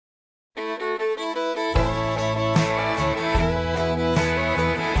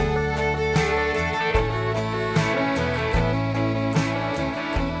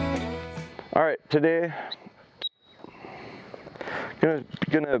today,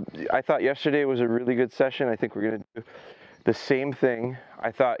 I thought yesterday was a really good session. I think we're gonna do the same thing.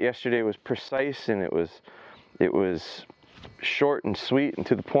 I thought yesterday was precise and it was short and sweet and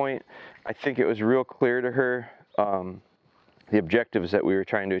to the point. I think it was real clear to her the objectives that we were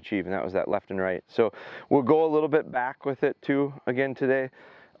trying to achieve, and that was that left and right. So we'll go a little bit back with it too again today,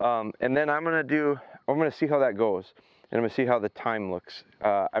 and then I'm gonna see how that goes, and I'm gonna see how the time looks.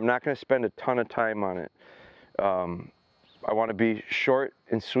 I'm not gonna spend a ton of time on it. I want to be short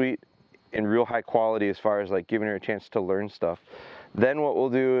and sweet and real high quality as far as like giving her a chance to learn stuff. Then what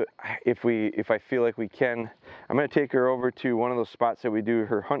we'll do, if I feel like we can, I'm going to take her over to one of those spots that we do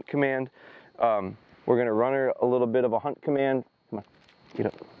her hunt command. We're going to run her a little bit of a hunt command. Come on, get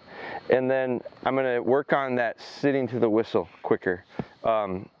up. And then I'm going to work on that sitting to the whistle quicker.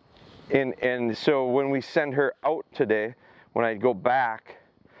 And so when we send her out today, when I go back,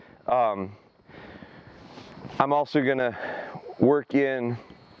 I'm also going to work in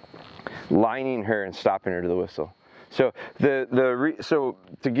lining her and stopping her to the whistle. So so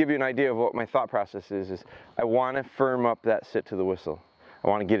to give you an idea of what my thought process is I want to firm up that sit to the whistle. I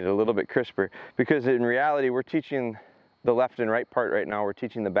want to get it a little bit crisper, because in reality we're teaching the left and right part right now. We're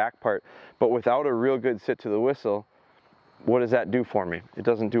teaching the back part, but without a real good sit to the whistle, what does that do for me? It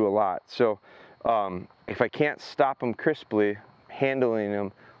doesn't do a lot. So if I can't stop them crisply, handling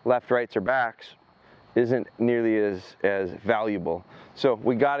them left, rights, or backs isn't nearly as valuable. So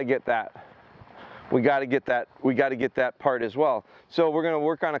we got to get that. We got to get that part as well. So we're going to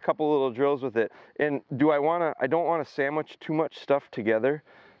work on a couple little drills with it. And I don't want to sandwich too much stuff together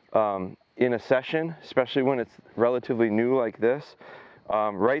in a session, especially when it's relatively new like this.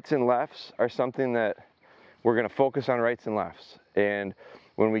 Rights and lefts are something that we're going to focus on, rights and lefts. And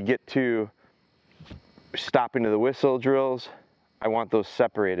when we get to stopping to the whistle drills, I want those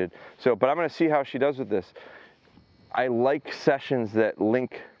separated. So, but I'm going to see how she does with this. I like sessions that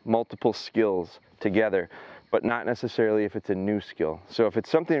link multiple skills together, but not necessarily if it's a new skill. So if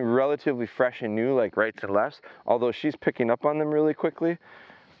it's something relatively fresh and new, like rights and lefts, although she's picking up on them really quickly,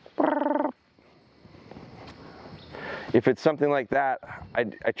 if it's something like that,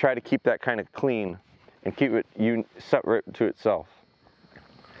 I try to keep that kind of clean and keep it separate to itself.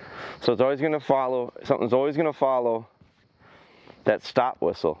 So it's always going to follow, something's always going to follow that stop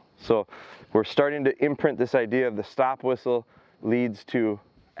whistle. So we're starting to imprint this idea of the stop whistle leads to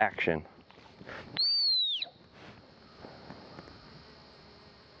action.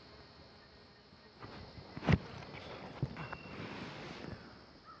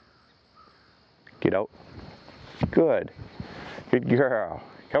 Get out. Good. Good girl.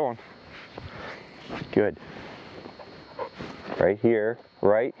 Come on. Good. Right here.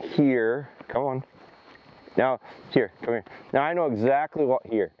 Right here. Come on. Now, here, come here. Now I know exactly what,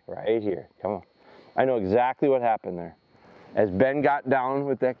 right here, come on. I know exactly what happened there. As Ben got down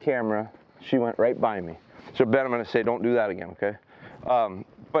with that camera, she went right by me. So Ben, I'm gonna say, don't do that again, okay?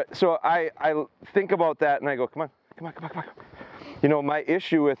 But so I think about that and I go, come on. You know, my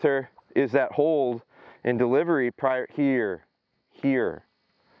issue with her is that hold and delivery prior, here,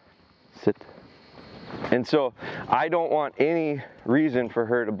 sit. And so I don't want any reason for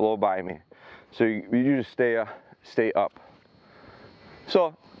her to blow by me. So you just stay up.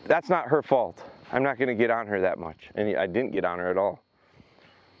 So that's not her fault. I'm not going to get on her that much, and I didn't get on her at all.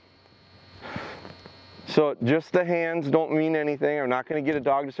 So just the hands don't mean anything. I'm not going to get a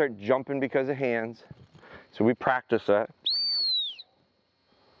dog to start jumping because of hands. So we practice that.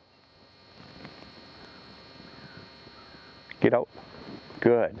 Get out.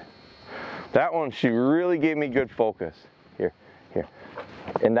 Good. That one, she really gave me good focus. Here.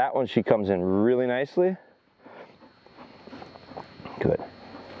 And that one, she comes in really nicely. Good.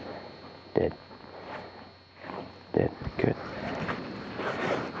 Did. Good.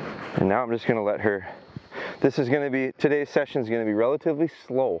 And now I'm just going to let her, today's session is going to be relatively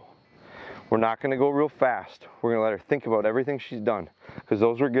slow. We're not going to go real fast. We're going to let her think about everything she's done, because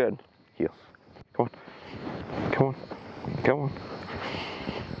those were good. Heels. Come on.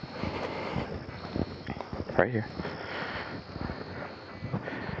 Right here.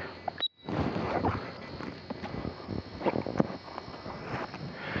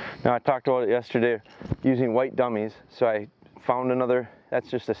 Now I talked about it yesterday using white dummies, so I found another, that's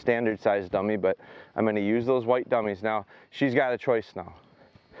just a standard size dummy, but I'm going to use those white dummies. Now she's got a choice now,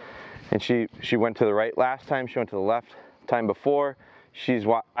 and she went to the right last time, she went to the left time before.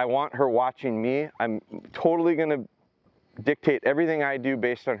 I want her watching me. I'm totally going to dictate everything I do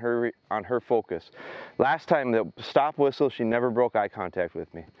based on her focus. Last time, the stop whistle, she never broke eye contact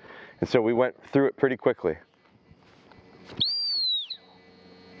with me, and so we went through it pretty quickly.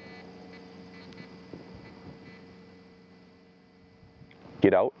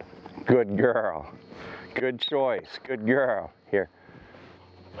 Get out. Good girl. Good choice. Good girl. Here.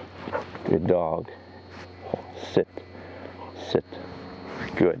 Good dog. Sit. Sit.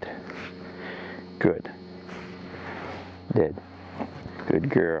 Good. Good. Dead. Good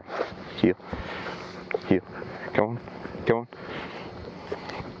girl. Heel. Heel. Come on. Come on.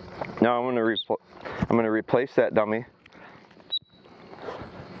 Now I'm going to replace that dummy.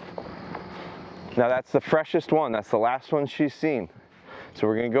 Now that's the freshest one. That's the last one she's seen. So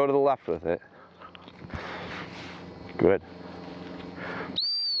we're going to go to the left with it. Good.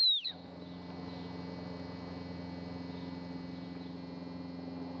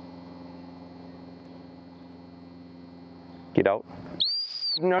 Get out.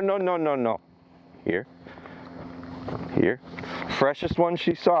 No, no, no, no, no. Here. Here. Freshest one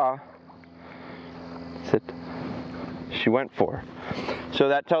she saw. Sit. She went for. So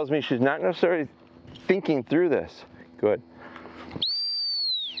that tells me she's not necessarily thinking through this. Good.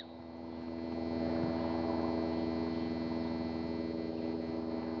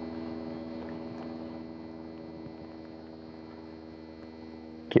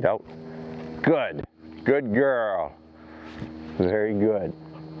 Get out. Good. Good girl. Very good.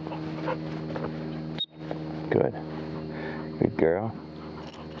 Good. Good girl.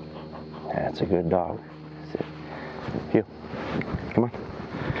 That's a good dog. Sit. Heel. Come on.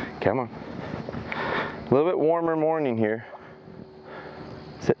 Come on. A little bit warmer morning here.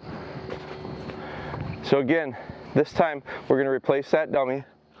 Sit. So again, this time we're going to replace that dummy.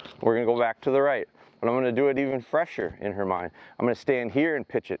 We're going to go back to the right. But I'm going to do it even fresher in her mind. I'm going to stand here and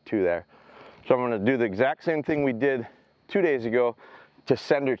pitch it to there. So I'm going to do the exact same thing we did 2 days ago to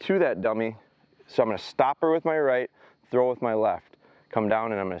send her to that dummy. So I'm going to stop her with my right, throw with my left, come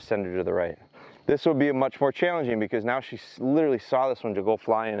down, and I'm going to send her to the right. This will be much more challenging because now she literally saw this one to go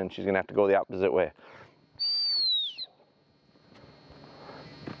flying and she's going to have to go the opposite way.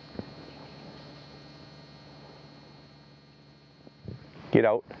 Get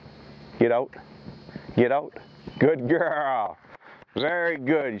out. Get out. Get out. Good girl. Very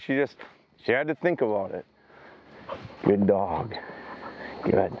good. She had to think about it. Good dog.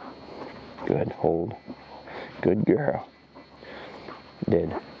 Good. Good. Hold. Good girl.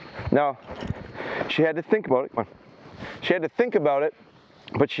 Did. Now, she had to think about it. Come on. She had to think about it,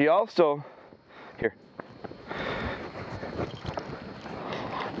 but she also, here.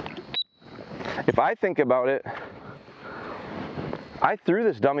 If I think about it, I threw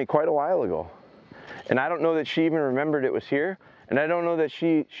this dummy quite a while ago. And I don't know that she even remembered it was here. And I don't know that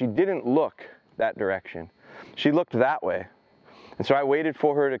she didn't look that direction. She looked that way. And so I waited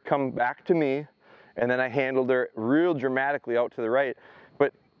for her to come back to me, and then I handled her real dramatically out to the right.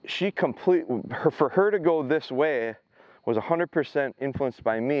 But for her to go this way was 100% influenced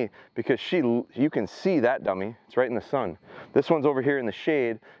by me, because you can see that dummy. It's right in the sun. This one's over here in the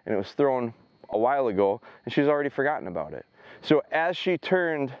shade, and it was thrown a while ago, and she's already forgotten about it. So as she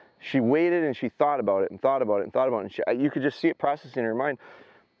turned, she waited and she thought about it and thought about it and thought about it. And you could just see it processing in her mind.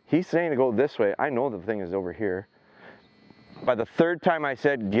 He's saying to go this way. I know the thing is over here. By the third time I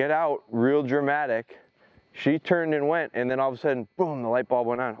said, get out, real dramatic, she turned and went, and then all of a sudden, boom, the light bulb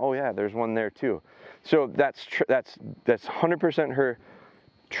went on. Oh yeah, there's one there too. So that's 100% her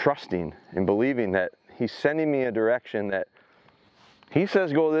trusting and believing that he's sending me a direction that he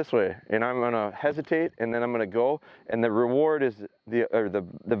says go this way, and I'm gonna hesitate, and then I'm gonna go, and the reward is the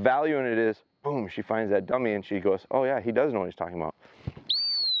value in it is, boom, she finds that dummy and she goes, oh yeah, he does know what he's talking about.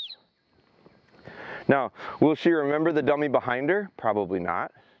 Now, will she remember the dummy behind her? Probably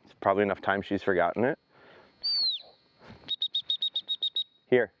not. It's probably enough time she's forgotten it.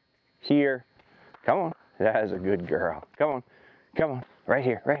 Here, here, come on. That is a good girl. Come on, come on, right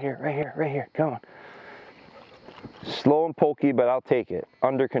here, right here, right here, right here, come on. Slow and pokey, but I'll take it.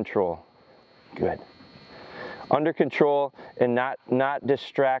 Under control. Good. Under control and not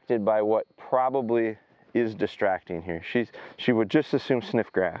distracted by what probably is distracting here. She would just as soon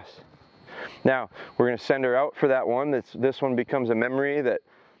sniff grass. Now, we're going to send her out for that one. This one becomes a memory that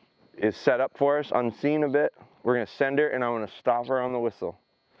is set up for us, unseen a bit. We're going to send her, and I'm going to stop her on the whistle.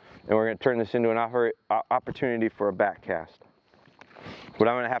 And we're going to turn this into an opportunity for a back cast. But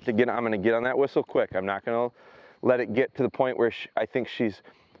I'm going to get on that whistle quick. I'm not going to let it get to the point where I think she's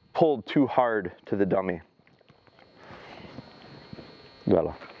pulled too hard to the dummy.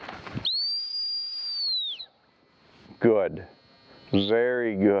 Bella. Good.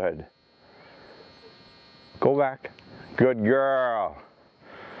 Very good. Go back. Good girl.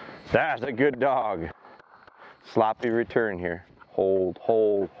 That's a good dog. Sloppy return here. Hold,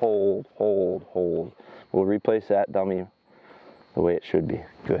 hold, hold, hold, hold. We'll replace that dummy the way it should be.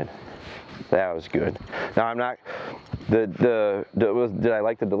 Good. That was good. Now I'm not, did I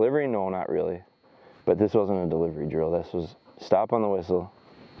like the delivery? No, not really. But this wasn't a delivery drill. This was stop on the whistle,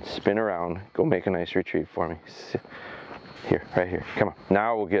 spin around, go make a nice retrieve for me. Here, right here, come on.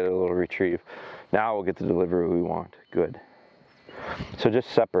 Now we'll get a little retrieve. Now we'll get the delivery we want. Good. So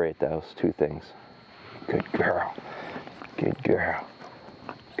just separate those two things. Good girl. Good girl.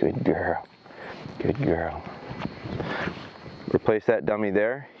 Good girl. Good girl. Replace that dummy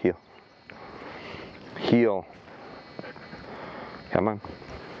there. Heel. Heel. Come on.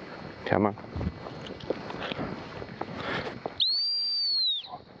 Come on.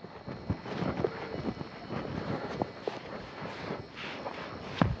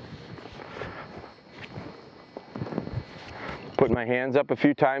 Put my hands up a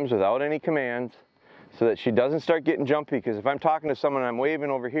few times without any commands so that she doesn't start getting jumpy, because if I'm talking to someone and I'm waving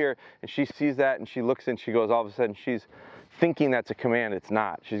over here and she sees that and she looks and she goes, all of a sudden she's thinking that's a command. It's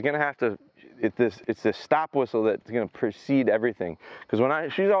not. She's going to have to, it's this stop whistle that's going to precede everything. Because when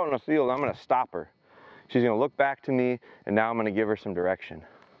she's out in the field, I'm going to stop her. She's going to look back to me, and now I'm going to give her some direction.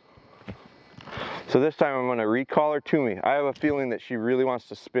 So this time I'm going to recall her to me. I have a feeling that she really wants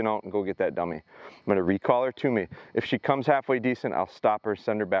to spin out and go get that dummy. I'm going to recall her to me. If she comes halfway decent, I'll stop her,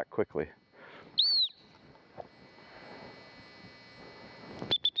 send her back quickly.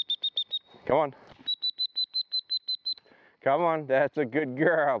 Come on. Come on, that's a good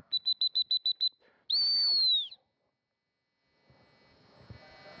girl.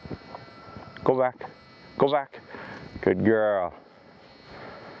 Go back. Go back. Good girl.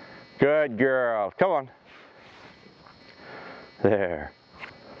 Good girl. Come on. There.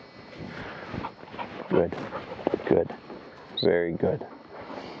 Good. Good. Very good.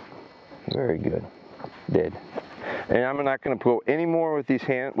 Very good. Did. And I'm not going to go any more with these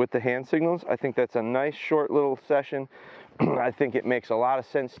the hand signals. I think that's a nice short little session. I think it makes a lot of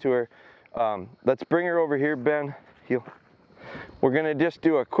sense to her. Let's bring her over here, Ben. Heel. We're going to just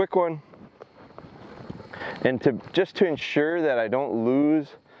do a quick one. And just to ensure that I don't lose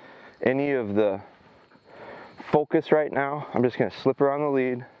any of the focus right now, I'm just going to slip her on the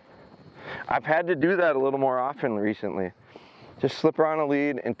lead. I've had to do that a little more often recently. Just slip her on a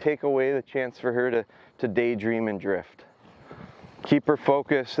lead and take away the chance for her to daydream and drift. Keep her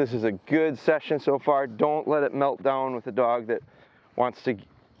focused. This is a good session so far. Don't let it melt down with a dog that wants to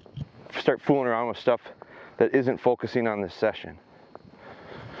start fooling around with stuff that isn't focusing on this session.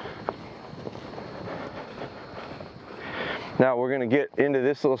 Now we're going to get into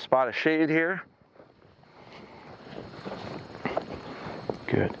this little spot of shade here.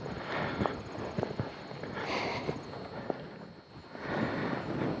 Good.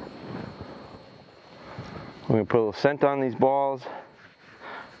 We're going to put a little scent on these balls.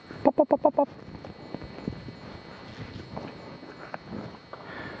 Pop, pop, pop, pop, pop.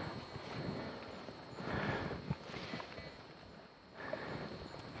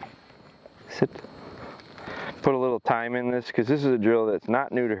 Sit. Put a little time in this because this is a drill that's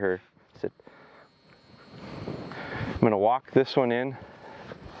not new to her. Sit. I'm going to walk this one in.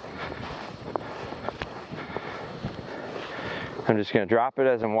 I'm just going to drop it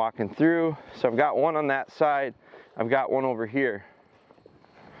as I'm walking through. So I've got one on that side. I've got one over here.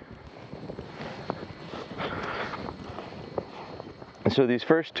 And so these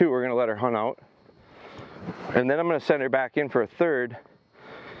first two, we're going to let her hunt out. And then I'm going to send her back in for a third.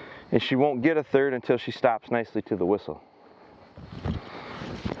 And she won't get a third until she stops nicely to the whistle.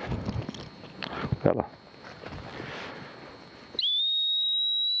 Bella.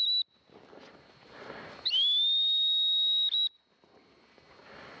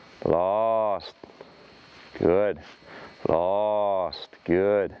 Lost. Good. Lost.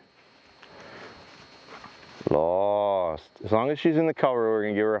 Good. Lost. As long as she's in the cover, we're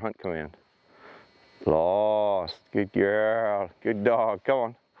going to give her a hunt command. Lost. Good girl. Good dog. Come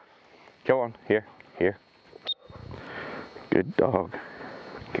on. Come on. Here. Here. Good dog.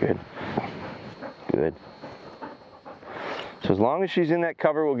 Good. Good. So as long as she's in that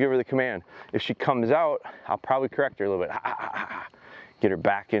cover, we'll give her the command. If she comes out, I'll probably correct her a little bit. Get her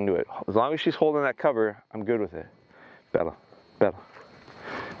back into it. As long as she's holding that cover, I'm good with it. Bella. Bella.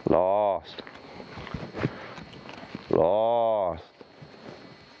 Lost. Lost.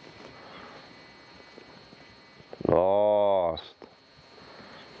 Lost.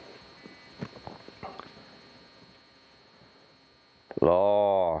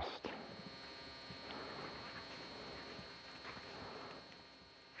 Lost.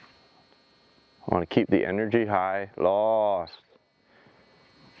 I want to keep the energy high. Lost.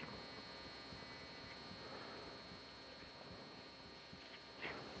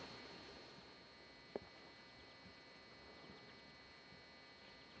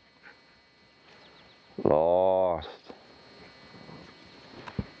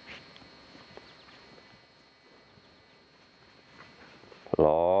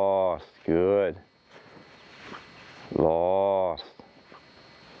 lost, good, lost.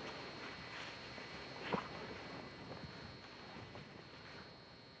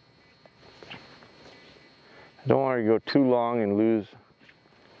 I don't want to go too long and lose.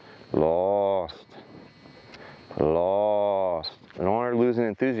 Lost, lost. I don't want her losing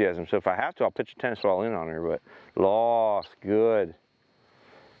enthusiasm, so if I have to, I'll pitch a tennis ball in on her, but lost, good,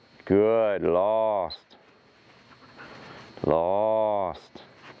 good, lost, lost,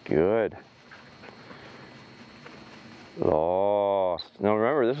 good, lost. Now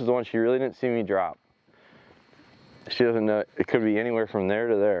remember, this is the one she really didn't see me drop. She doesn't know, it could be anywhere from there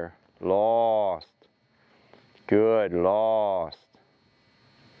to there. Lost, good, lost.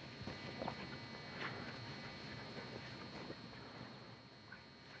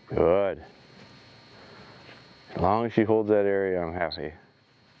 Good. As long as she holds that area, I'm happy.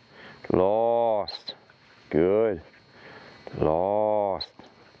 Lost. Good. Lost.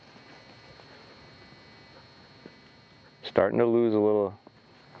 Starting to lose a little.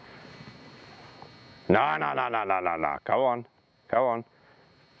 No, no, no, no, no, no, no. Come on. Come on.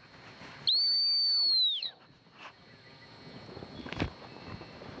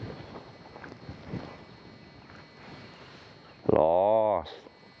 Lost.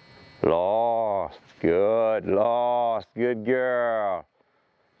 Lost. Good. Lost. Good girl.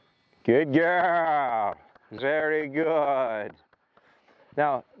 Good girl. Very good.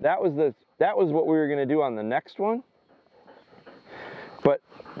 Now that was what we were going to do on the next one. But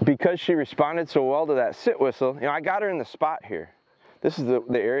because she responded so well to that sit whistle, you know, I got her in the spot here. This is the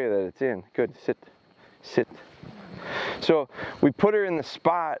area that it's in. Good. Sit. Sit. So we put her in the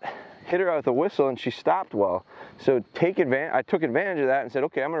spot, hit her out with a whistle, and she stopped well. So I took advantage of that and said,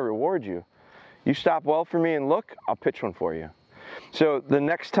 okay, I'm going to reward you. You stop well for me and look, I'll pitch one for you. So the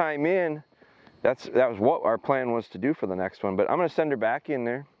next time in, that was what our plan was to do for the next one. But I'm going to send her back in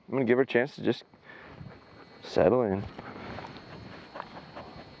there. I'm going to give her a chance to just settle in.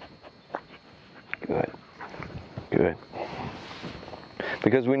 Good. Good.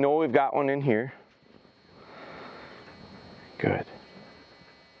 Because we know we've got one in here. Good.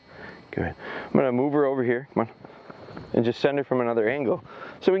 Good. I'm going to move her over here. Come on. And just send her from another angle.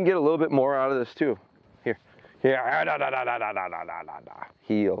 So we can get a little bit more out of this too. Here. Here.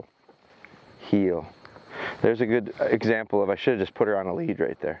 Heel. Heel. There's a good example of, I should have just put her on a lead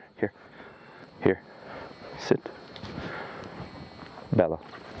right there. Here. Here. Sit. Bella.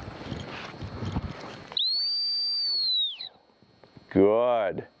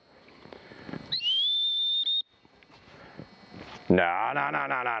 Good. No, no, no,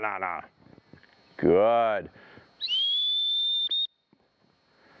 no, no, no, no. Good.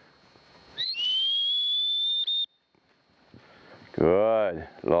 Good.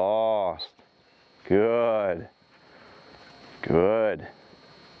 Lost. Good. Good.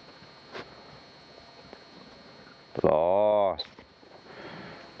 Lost.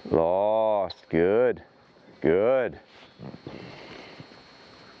 Lost. Good. Good.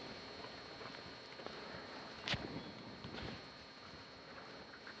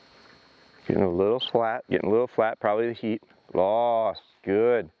 Getting a little flat, probably the heat. Lost.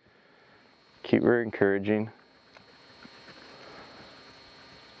 Good. Keep her encouraging.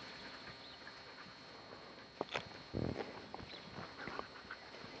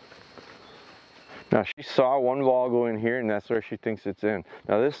 Now she saw one ball go in here, and that's where she thinks it's in.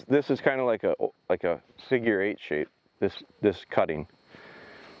 Now this is kind of like a figure 8 shape. This cutting.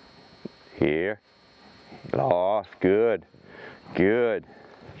 Here. Lost. Good. Good.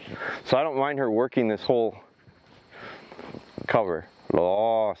 So I don't mind her working this whole cover.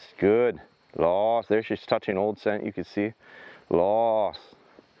 Lost. Good. Lost. There she's touching old scent, you can see. Lost.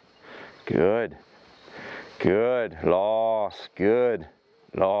 Good. Good. Lost. Good.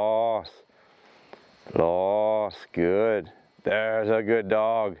 Lost. Lost. Good. There's a good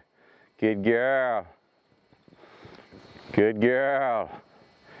dog. Good girl. Good girl.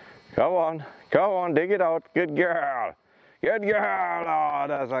 Come on. Come on. Dig it out. Good girl. Good girl. Oh,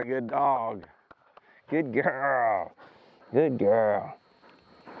 that's a good dog. Good girl. Good girl.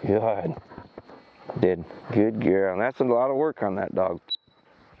 Good. Did. Good girl. And that's a lot of work on that dog.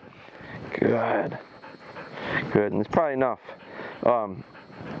 Good. Good. And it's probably enough.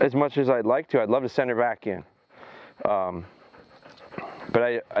 As much as I'd like to, I'd love to send her back in. But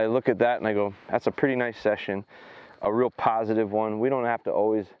I look at that and I go, that's a pretty nice session. A real positive one. We don't have to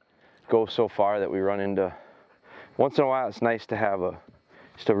always go so far that we run into. Once in a while, it's nice to have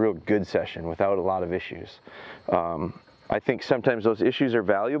just a real good session without a lot of issues. I think sometimes those issues are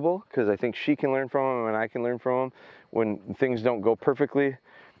valuable because I think she can learn from them and I can learn from them. When things don't go perfectly,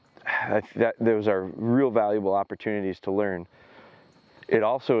 those are real valuable opportunities to learn. it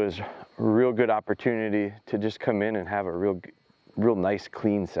also is a real good opportunity to just come in and have a real nice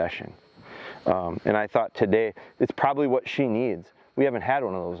clean session. And I thought today, it's probably what she needs. We haven't had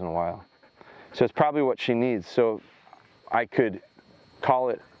one of those in a while. So it's probably what she needs. So I could call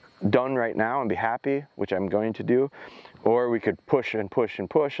it done right now and be happy, which I'm going to do, or we could push and push and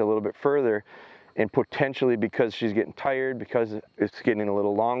push a little bit further, and potentially, because she's getting tired, because it's getting a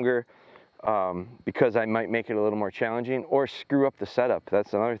little longer, because I might make it a little more challenging, or screw up the setup.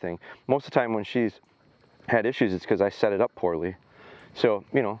 That's another thing. Most of the time when she's had issues, it's because I set it up poorly. So,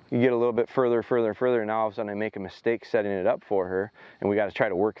 you know, you get a little bit further, and now all of a sudden I make a mistake setting it up for her, and we got to try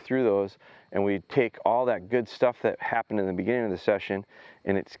to work through those, and we take all that good stuff that happened in the beginning of the session,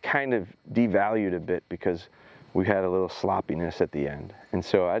 and it's kind of devalued a bit because we had a little sloppiness at the end. And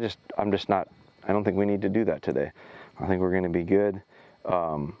so I don't think we need to do that today. I think we're going to be good.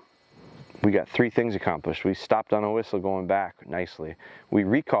 We got 3 things accomplished. We stopped on a whistle going back nicely. We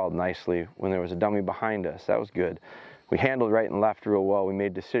recalled nicely when there was a dummy behind us. That was good. We handled right and left real well. We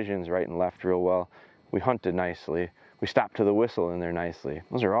made decisions right and left real well. We hunted nicely. We stopped to the whistle in there nicely.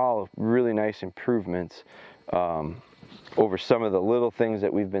 Those are all really nice improvements over some of the little things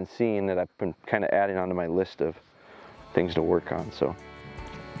that we've been seeing that I've been kind of adding onto my list of things to work on. So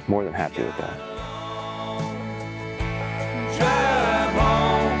more than happy with that. Drive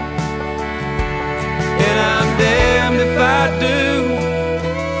home, and I'm damned if I do,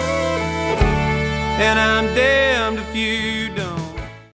 and I'm damned